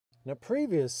Now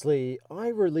previously, I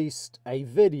released a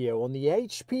video on the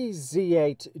HP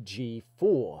Z8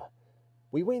 G4.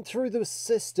 We went through the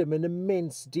system in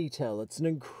immense detail. It's an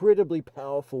incredibly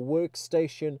powerful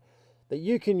workstation that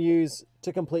you can use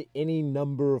to complete any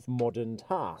number of modern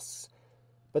tasks.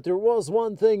 But there was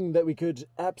one thing that we could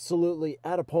absolutely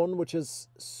add upon, which is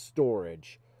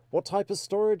storage. What type of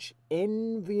storage?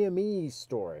 NVMe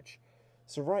storage.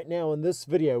 So right now in this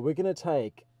video, we're going to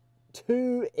take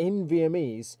two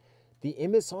NVMes, the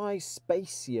MSI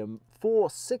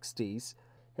M460s,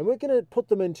 and we're going to put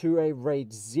them into a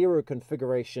RAID 0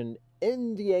 configuration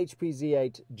in the HP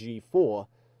Z8 G4.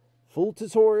 Full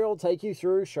tutorial, take you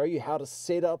through, show you how to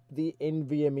set up the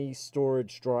NVMe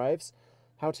storage drives,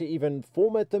 how to even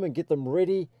format them and get them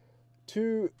ready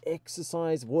to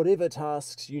exercise whatever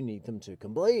tasks you need them to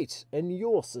complete in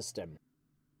your system.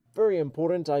 Very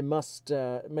important, I must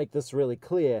make this really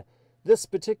clear. This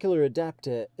particular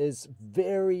adapter is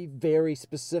very, very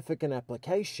specific in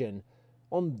application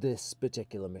on this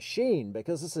particular machine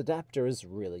because this adapter is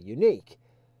really unique.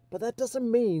 But that doesn't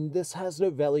mean this has no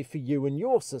value for you in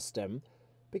your system,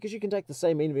 because you can take the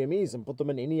same NVMEs and put them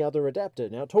in any other adapter.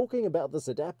 Now, talking about this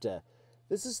adapter,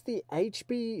 this is the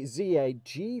HP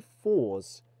Z8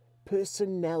 G4's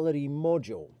personality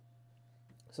module.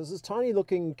 So it's this tiny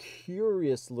looking,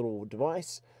 curious little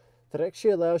device that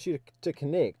actually allows you to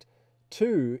connect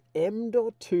two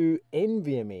M.2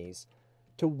 NVMes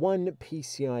to one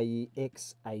PCIe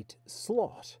X8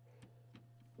 slot.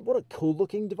 What a cool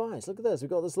looking device. Look at this. We've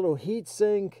got this little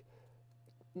heatsink,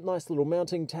 nice little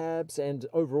mounting tabs, and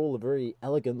overall a very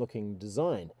elegant looking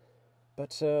design.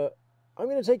 But I'm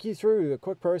going to take you through a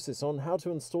quick process on how to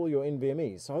install your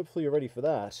NVMe. So hopefully you're ready for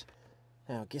that.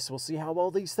 Now I guess we'll see how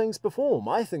well these things perform.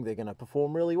 I think they're going to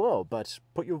perform really well, but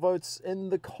put your votes in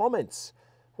the comments.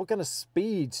 What kind of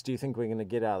speeds do you think we're going to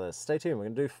get out of this? Stay tuned, we're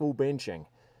going to do full benching.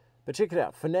 But check it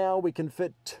out, for now we can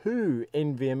fit two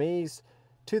NVMEs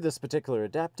to this particular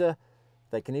adapter.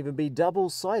 They can even be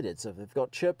double-sided, so if they've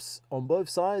got chips on both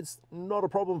sides, not a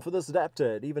problem for this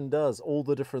adapter. It even does all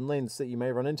the different lengths that you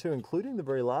may run into, including the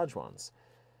very large ones.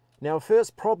 Now,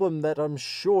 first problem that I'm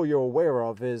sure you're aware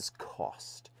of is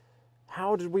cost.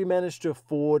 How did we manage to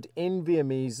afford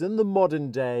NVMEs in the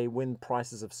modern day when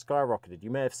prices have skyrocketed? You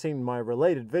may have seen my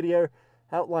related video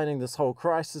outlining this whole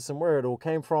crisis and where it all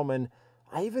came from, and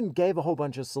I even gave a whole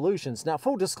bunch of solutions. Now,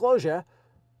 full disclosure,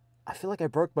 I feel like I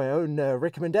broke my own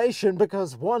recommendation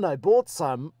because, one, I bought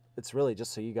some. It's really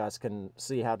just so you guys can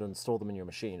see how to install them in your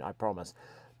machine, I promise.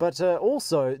 But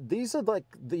also, these are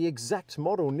like the exact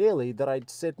model nearly that I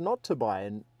said not to buy,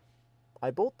 and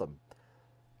I bought them.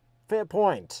 Fair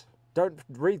point. Don't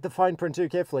read the fine print too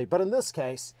carefully, but in this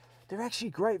case, they're actually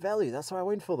great value. That's why I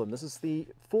went for them. This is the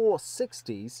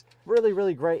 460s. Really,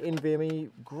 really great NVMe,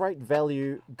 great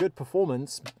value, good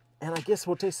performance, and I guess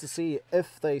we'll test to see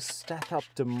if they stack up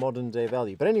to modern day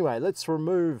value. But anyway, let's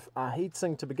remove our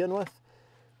heatsink to begin with.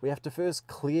 We have to first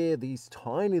clear these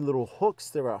tiny little hooks.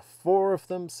 There are 4 of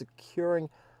them securing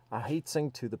our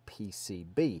heatsink to the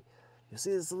PCB. You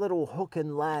see this little hook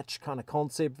and latch kind of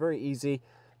concept, very easy,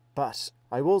 but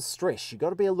I will stress, you've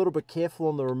got to be a little bit careful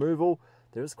on the removal.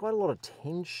 There is quite a lot of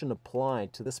tension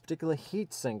applied to this particular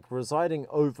heatsink residing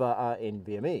over our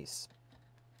NVMEs.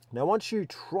 Now, once you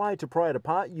try to pry it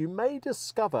apart, you may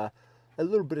discover a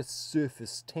little bit of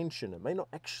surface tension. It may not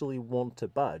actually want to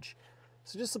budge.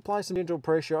 So just apply some gentle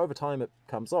pressure. Over time, it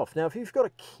comes off. Now, if you've got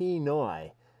a keen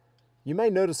eye, you may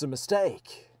notice a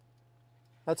mistake.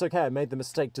 That's okay. I made the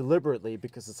mistake deliberately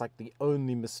because it's like the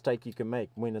only mistake you can make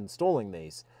when installing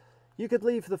these. You could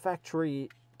leave the factory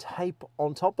tape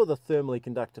on top of the thermally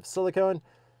conductive silicone,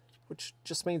 which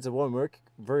just means it won't work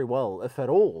very well, if at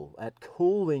all, at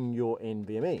cooling your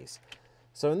NVMEs.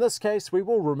 So in this case, we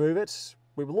will remove it.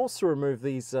 We will also remove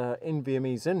these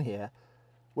NVMEs in here,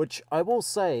 which I will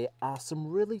say are some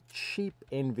really cheap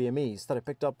NVMEs that I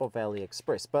picked up off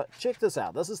AliExpress. But check this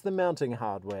out. This is the mounting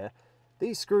hardware.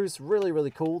 These screws, really,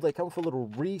 really cool. They come with a little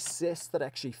recess that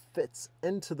actually fits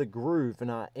into the groove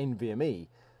in our NVMe.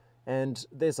 And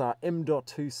there's our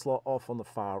M.2 slot off on the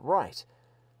far right,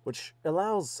 which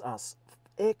allows us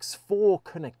X4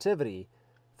 connectivity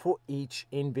for each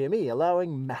NVMe,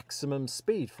 allowing maximum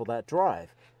speed for that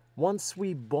drive once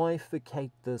we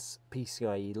bifurcate this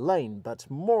PCIe lane, but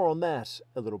more on that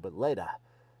a little bit later.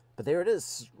 But there it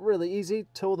is, really easy,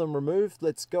 2 of them removed.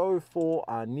 Let's go for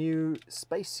our new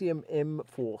Spatium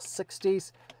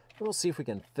M460s, and we'll see if we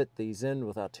can fit these in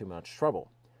without too much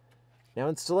trouble. Now,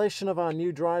 installation of our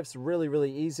new drives, really,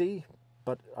 really easy,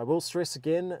 but I will stress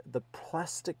again, the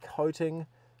plastic coating,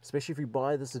 especially if you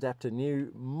buy this adapter new,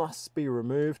 must be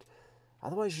removed.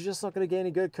 Otherwise, you're just not going to get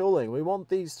any good cooling. We want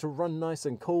these to run nice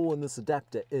and cool, and this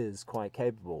adapter is quite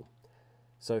capable.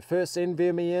 So first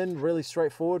NVMe in, really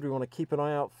straightforward. We want to keep an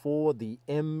eye out for the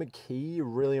M key,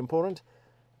 really important.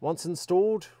 Once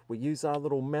installed, we use our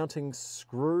little mounting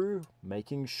screw,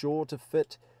 making sure to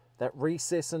fit that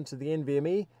recess into the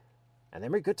NVMe, and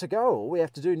then we're good to go. All we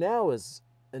have to do now is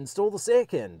install the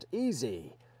second.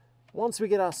 Easy. Once we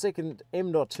get our second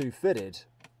M.2 fitted,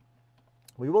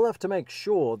 we will have to make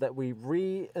sure that we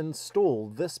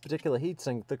reinstall this particular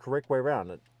heatsink the correct way around.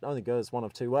 It only goes one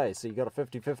of two ways, so you got a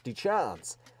 50-50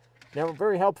 chance. Now,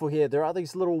 very helpful here, there are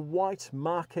these little white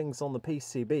markings on the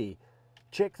PCB.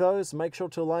 Check those, make sure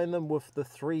to align them with the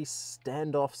 3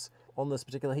 standoffs on this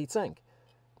particular heatsink.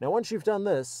 Now, once you've done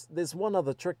this, there's one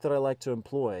other trick that I like to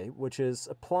employ, which is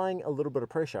applying a little bit of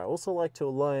pressure. I also like to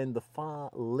align the far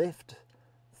left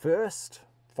first.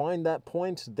 Find that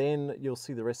point, then you'll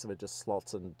see the rest of it just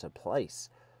slots into place.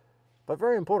 But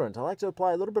very important, I like to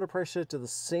apply a little bit of pressure to the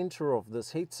center of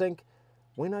this heatsink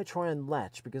when I try and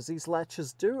latch, because these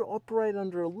latches do operate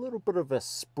under a little bit of a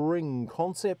spring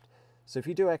concept. So if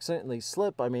you do accidentally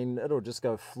slip, I mean, it'll just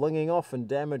go flinging off and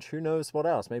damage who knows what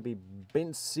else. Maybe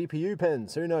bent CPU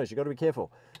pins, who knows, you've got to be careful.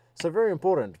 So very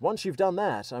important, once you've done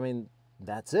that, I mean,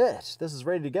 that's it. This is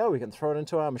ready to go. We can throw it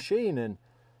into our machine and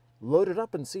load it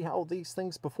up and see how these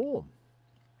things perform.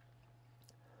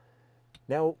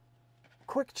 Now,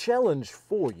 quick challenge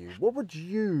for you. What would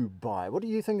you buy? What do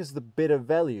you think is the better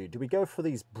value? Do we go for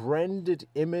these branded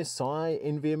MSI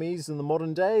NVMEs in the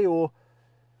modern day, or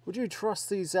would you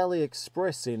trust these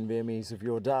AliExpress NVMEs of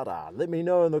your data? Let me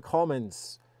know in the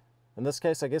comments. In this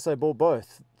case, I guess I bought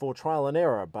both for trial and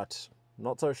error, but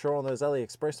not so sure on those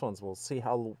AliExpress ones. We'll see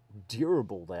how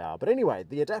durable they are. But anyway,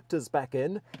 the adapter's back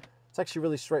in. It's actually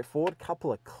really straightforward,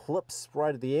 couple of clips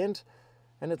right at the end,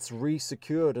 and it's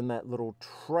re-secured in that little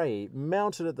tray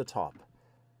mounted at the top.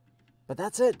 But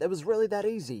that's it, it was really that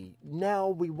easy. Now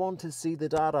we want to see the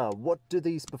data. What do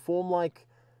these perform like?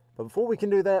 But before we can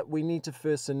do that, we need to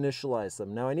first initialize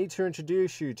them. Now I need to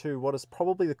introduce you to what is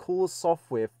probably the coolest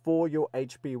software for your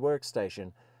HP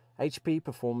workstation, HP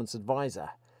Performance Advisor.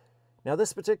 Now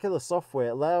this particular software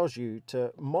allows you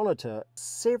to monitor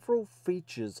several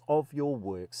features of your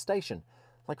workstation.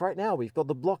 Like right now, we've got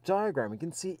the block diagram. We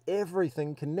can see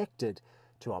everything connected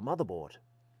to our motherboard.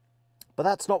 But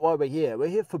that's not why we're here. We're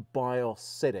here for BIOS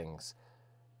settings.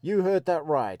 You heard that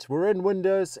right. We're in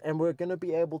Windows and we're going to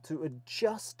be able to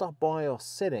adjust our BIOS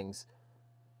settings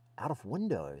out of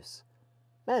Windows.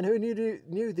 Man, who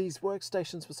knew these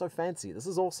workstations were so fancy? This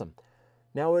is awesome.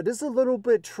 Now, it is a little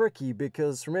bit tricky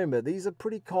because, remember, these are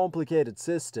pretty complicated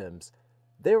systems.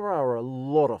 There are a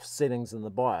lot of settings in the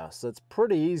BIOS, so it's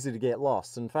pretty easy to get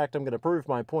lost. In fact, I'm going to prove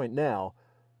my point now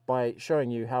by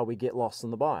showing you how we get lost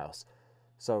in the BIOS.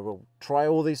 So we'll try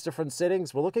all these different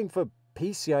settings. We're looking for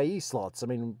PCIe slots. I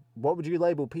mean, what would you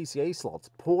label PCIe slots?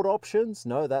 Port options?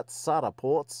 No, that's SATA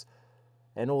ports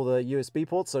and all the USB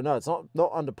ports. So no, it's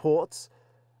not under ports.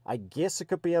 I guess it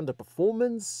could be under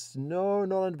performance. No,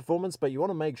 not under performance, but you want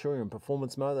to make sure you're in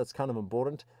performance mode. That's kind of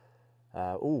important.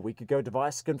 We could go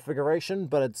device configuration,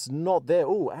 but it's not there.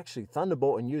 Oh, actually,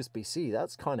 Thunderbolt and USB-C.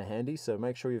 That's kind of handy, so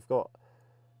make sure you've got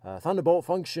Thunderbolt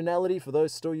functionality for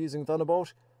those still using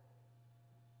Thunderbolt.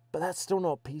 But that's still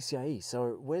not PCIe,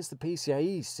 so where's the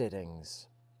PCIe settings?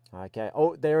 Okay,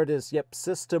 oh, there it is. Yep,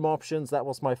 system options. That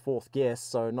was my fourth guess,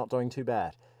 so not doing too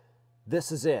bad.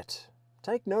 This is it.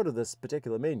 Take note of this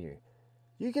particular menu.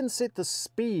 You can set the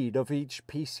speed of each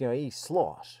PCIe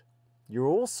slot. You're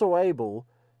also able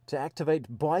to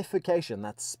activate bifurcation,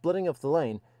 that's splitting of the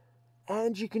lane,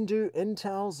 and you can do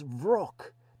Intel's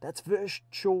VROC, that's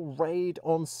virtual RAID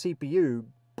on CPU,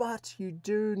 but you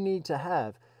do need to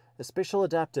have a special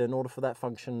adapter in order for that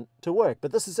function to work.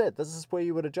 But this is it, this is where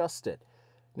you would adjust it.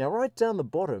 Now right down the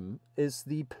bottom is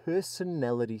the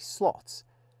personality slots.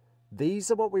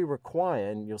 These are what we require,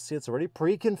 and you'll see it's already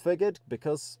pre-configured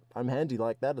because I'm handy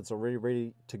like that. It's already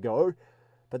ready to go.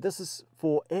 But this is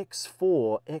for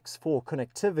X4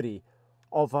 connectivity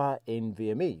of our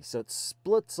NVMe. So it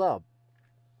splits up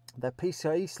that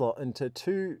PCIe slot into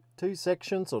two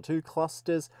sections or two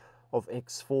clusters of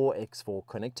X4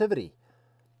 connectivity.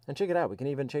 And check it out. We can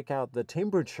even check out the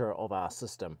temperature of our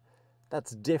system.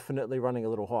 That's definitely running a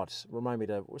little hot. Remind me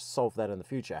to solve that in the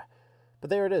future. But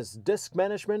there it is, disk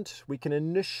management. We can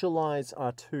initialize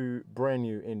our two brand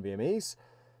new NVMEs,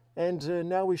 and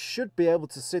now we should be able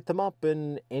to set them up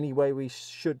in any way we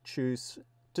should choose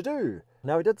to do.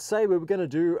 Now we did say we were going to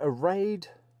do a RAID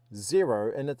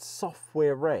 0 and its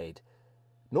software RAID.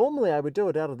 Normally I would do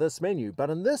it out of this menu, but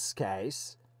in this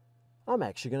case, I'm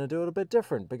actually going to do it a bit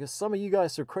different because some of you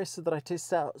guys requested that I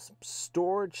test out some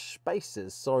storage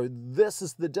spaces. So this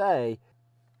is the day.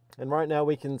 And right now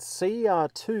we can see our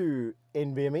 2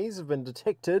 NVMEs have been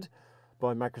detected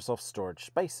by Microsoft Storage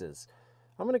Spaces.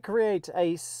 I'm going to create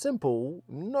a simple,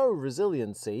 no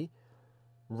resiliency,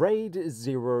 RAID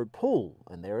 0 pool.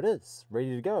 And there it is,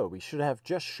 ready to go. We should have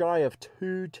just shy of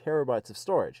 2 terabytes of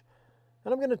storage.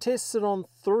 And I'm going to test it on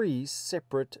 3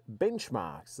 separate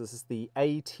benchmarks. This is the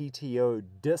ATTO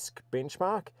disk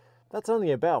benchmark. That's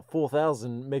only about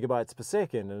 4,000 megabytes per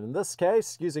second. And in this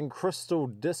case, using Crystal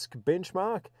Disk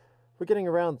benchmark, we're getting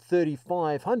around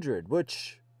 3,500,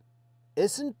 which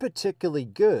isn't particularly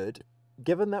good,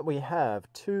 given that we have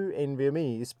 2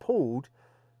 NVMEs pooled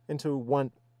into one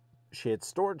shared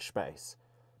storage space.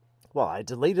 Well, I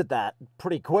deleted that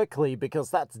pretty quickly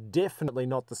because that's definitely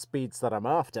not the speeds that I'm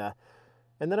after.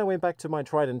 And then I went back to my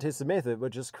tried and tested method,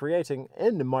 which is creating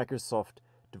in Microsoft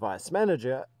Device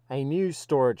Manager a new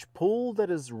storage pool that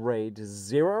is RAID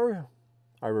 0.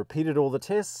 I repeated all the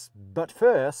tests, but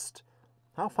first,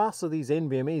 how fast are these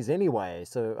NVMEs anyway?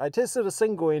 So I tested a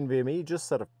single NVMe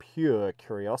just out of pure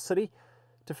curiosity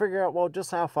to figure out, well, just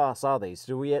how fast are these?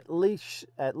 Do we at least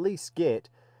get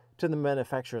to the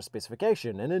manufacturer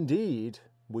specification? And indeed,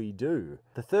 we do.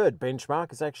 The third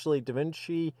benchmark is actually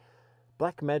DaVinci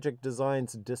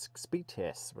Blackmagicdesign's disk speed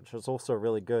test, which is also a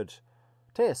really good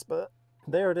test, but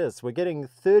there it is. We're getting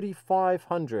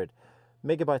 3,500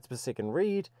 megabytes per second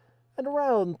read and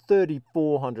around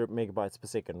 3,400 megabytes per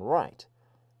second write.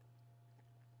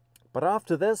 But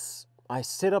after this, I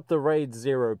set up the RAID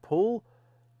 0 pool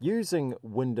using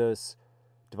Windows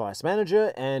Device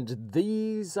Manager, and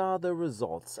these are the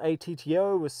results.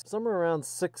 ATTO was somewhere around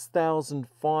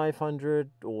 6,500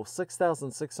 or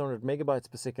 6,600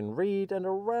 megabytes per second read and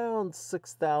around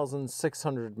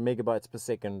 6,600 megabytes per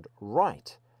second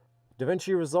write.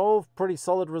 DaVinci Resolve, pretty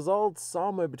solid results,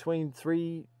 somewhere between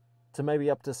 3 to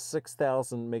maybe up to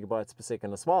 6,000 megabytes per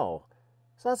second as well.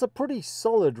 So that's a pretty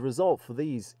solid result for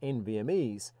these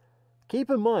NVMEs. Keep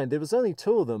in mind, there was only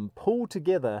 2 of them pulled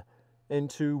together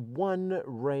into one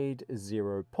RAID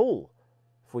 0 pool.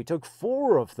 If we took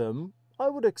 4 of them, I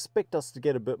would expect us to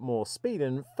get a bit more speed.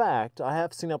 In fact, I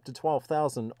have seen up to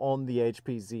 12,000 on the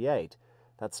HP Z8.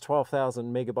 That's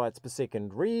 12,000 megabytes per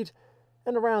second read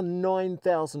and around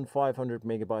 9,500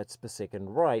 megabytes per second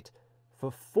write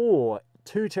for 4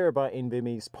 2 terabyte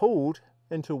NVMEs pulled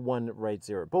into one RAID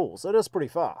 0 pool. So it is pretty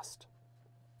fast.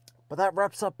 But that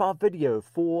wraps up our video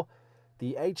for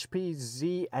the HP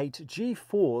Z8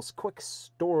 GeForce quick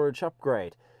storage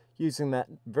upgrade using that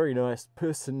very nice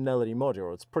personality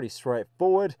module. It's pretty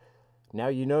straightforward. Now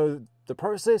you know the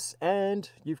process and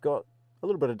you've got a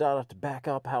little bit of data to back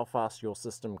up how fast your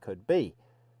system could be.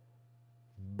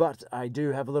 But I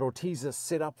do have a little teaser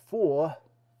set up for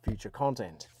future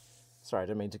content. Sorry, I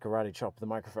didn't mean to karate chop the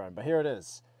microphone, but here it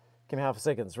is. Give me half a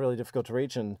second. It's really difficult to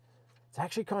reach and it's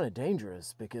actually kind of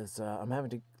dangerous because I'm having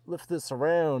to lift this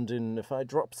around, and if I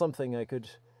drop something I could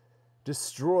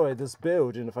destroy this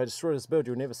build, and if I destroy this build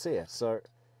you'll never see it. So,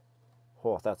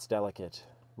 oh, that's delicate.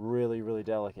 Really, really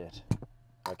delicate.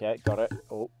 Okay, got it.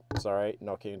 Oh, sorry,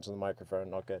 knocking into the microphone,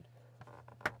 not good.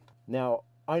 Now,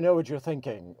 I know what you're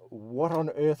thinking. What on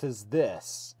earth is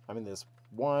this? I mean, there's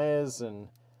wires and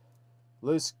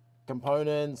loose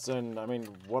components, and I mean,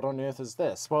 what on earth is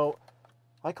this? Well,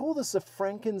 I call this a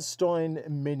Frankenstein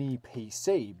mini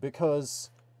PC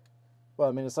because, well,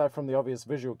 I mean, aside from the obvious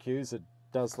visual cues, it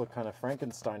does look kind of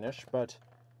Frankensteinish, but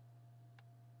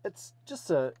it's just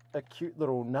a cute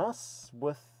little NAS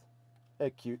with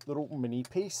a cute little mini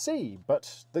PC.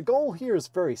 But the goal here is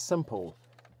very simple.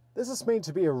 This is meant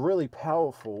to be a really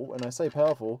powerful, and I say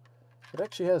powerful, it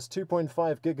actually has 2.5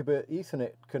 gigabit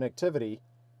Ethernet connectivity.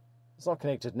 It's not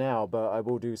connected now, but I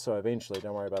will do so eventually,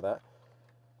 don't worry about that.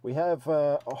 We have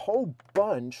a whole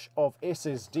bunch of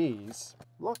SSDs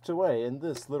locked away in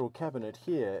this little cabinet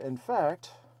here. In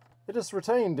fact, it has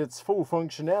retained its full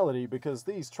functionality because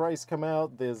these trays come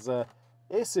out. There's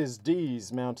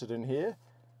SSDs mounted in here.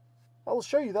 I'll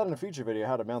show you that in a future video,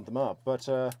 how to mount them up. But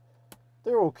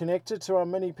they're all connected to our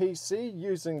mini PC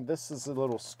using this as a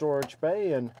little storage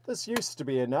bay. And this used to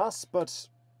be a NAS, but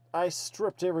I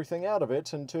stripped everything out of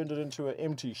it and turned it into an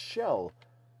empty shell.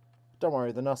 Don't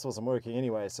worry, the NAS wasn't working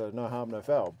anyway, so no harm, no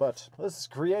foul. But this has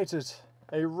created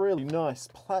a really nice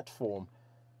platform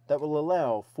that will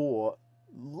allow for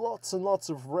lots and lots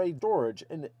of RAID storage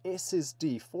in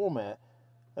SSD format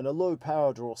and a low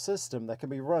power draw system that can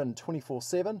be run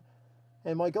 24/7.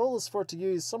 And my goal is for it to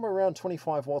use somewhere around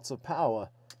 25 watts of power,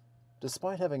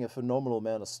 despite having a phenomenal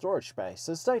amount of storage space.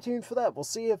 So stay tuned for that. We'll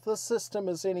see if this system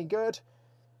is any good.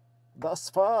 thus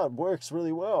far it works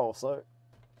really well. So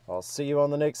I'll see you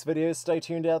on the next video. Stay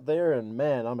tuned out there, and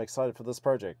man, I'm excited for this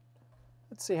project.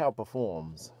 Let's see how it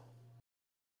performs.